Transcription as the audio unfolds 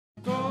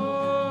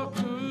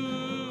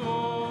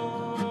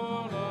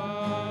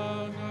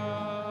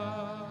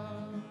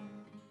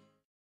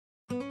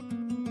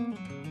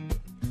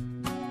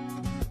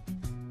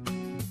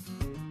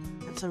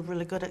It's a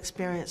really good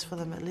experience for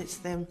them. It lets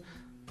them,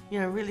 you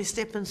know, really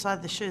step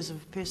inside the shoes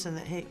of a person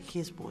that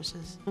hears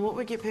voices. And what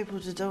we get people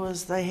to do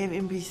is they have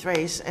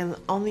MP3s, and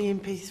on the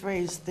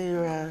MP3s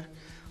there are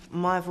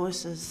my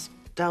voices,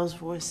 Dale's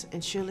voice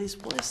and Shirley's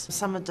voice.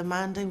 Some are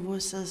demanding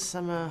voices,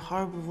 some are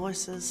horrible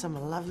voices, some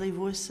are lovely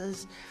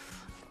voices.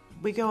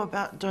 We go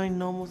about doing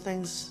normal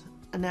things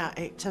in our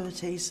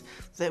activities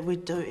that we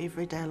do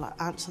every day, like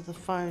answer the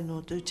phone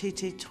or do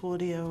TT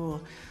Tōria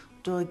or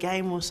do a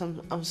game of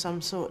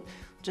some sort,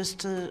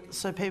 just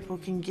so people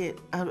can get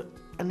an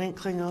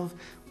inkling of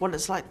what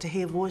it's like to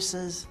hear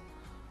voices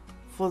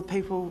for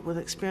people with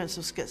experience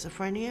of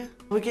schizophrenia.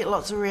 We get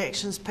lots of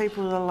reactions.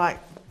 People are like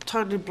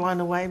totally blown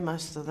away,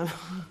 most of them.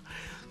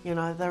 You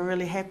know, they're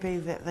really happy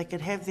that they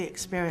could have the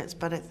experience,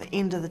 but at the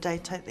end of the day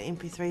take the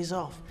MP3s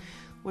off.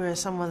 Whereas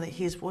someone that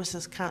hears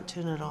voices can't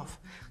turn it off,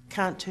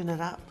 can't turn it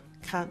up,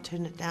 can't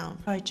turn it down.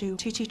 I do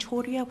Titi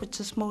Tōria, which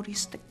is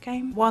multi-stick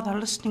game. While they're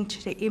listening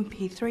to the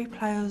MP3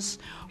 players,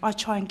 I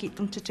try and get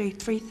them to do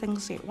 3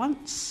 things at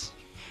once.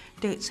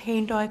 That's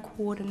hand-eye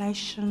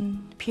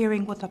coordination,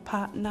 pairing with a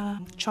partner,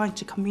 trying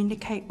to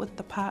communicate with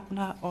the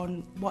partner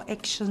on what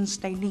actions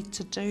they need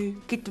to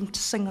do, get them to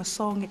sing a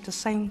song at the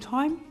same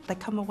time. They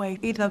come away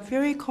either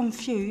very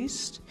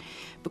confused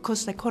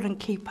because they couldn't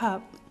keep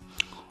up,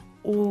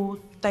 or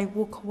they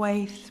walk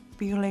away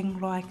feeling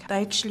like they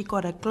actually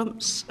got a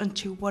glimpse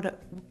into what it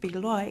would be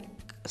like,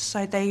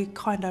 so they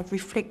kind of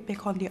reflect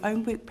back on their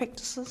own work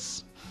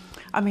practices.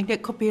 I mean,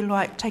 it could be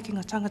like taking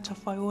a tangata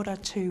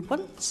whaiora to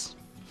WINS,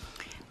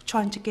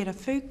 trying to get a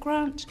food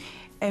grant,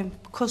 and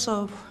because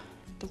of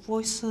the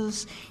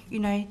voices, you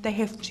know, they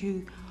have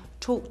to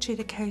talk to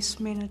the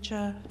case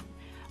manager,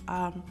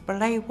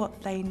 relay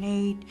what they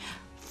need,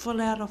 fill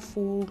out a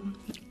form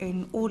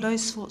and all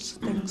those sorts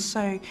of things.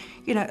 So,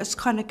 you know, it's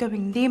kind of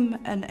giving them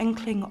an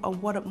inkling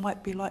of what it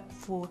might be like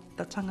for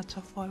the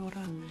tangata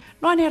whaiora.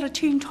 9 out of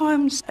 10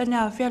 times in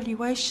our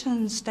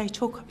evaluations, they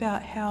talk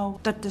about how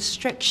the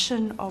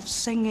distraction of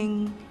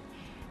singing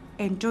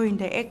and doing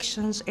the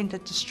actions and the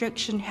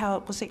distraction, how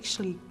it was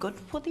actually good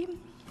for them,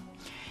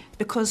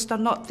 because they're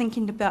not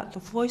thinking about the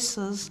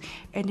voices,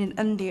 and then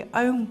in their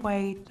own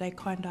way they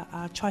kind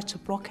of try to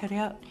block it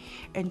out,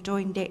 and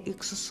doing that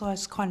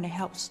exercise kind of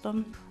helps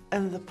them.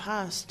 In the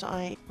past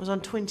I was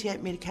on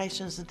 28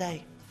 medications a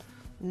day.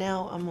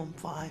 Now I'm on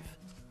 5.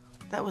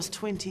 That was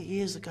 20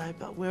 years ago,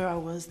 but where I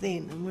was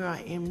then and where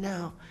I am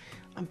now,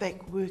 I'm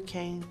back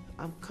working,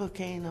 I'm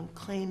cooking, I'm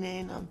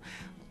cleaning, I'm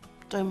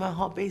doing my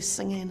hobbies,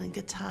 singing and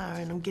guitar,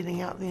 and I'm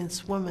getting out there and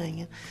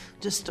swimming and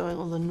just doing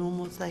all the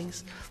normal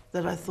things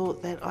that I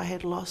thought that I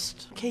had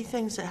lost. Key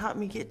things that helped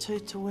me get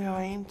to where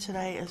I am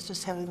today is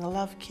just having the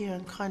love, care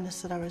and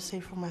kindness that I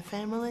receive from my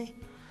family,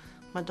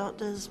 my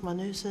doctors, my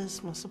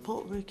nurses, my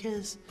support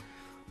workers,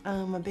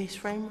 my best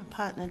friend, my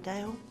partner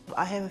Dale.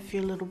 I have a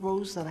few little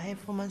rules that I have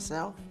for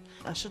myself.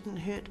 I shouldn't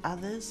hurt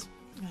others,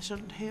 I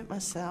shouldn't hurt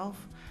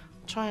myself,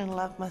 try and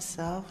love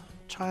myself,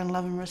 try and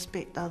love and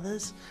respect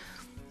others.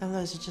 And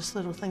those are just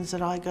little things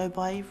that I go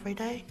by every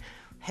day.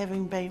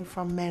 Having been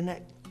from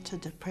manic to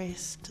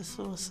depressed to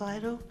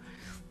suicidal,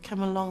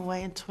 come a long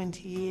way in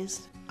 20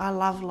 years. I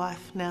love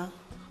life now.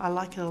 I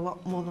like it a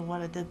lot more than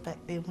what I did back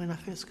then when I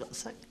first got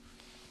sick.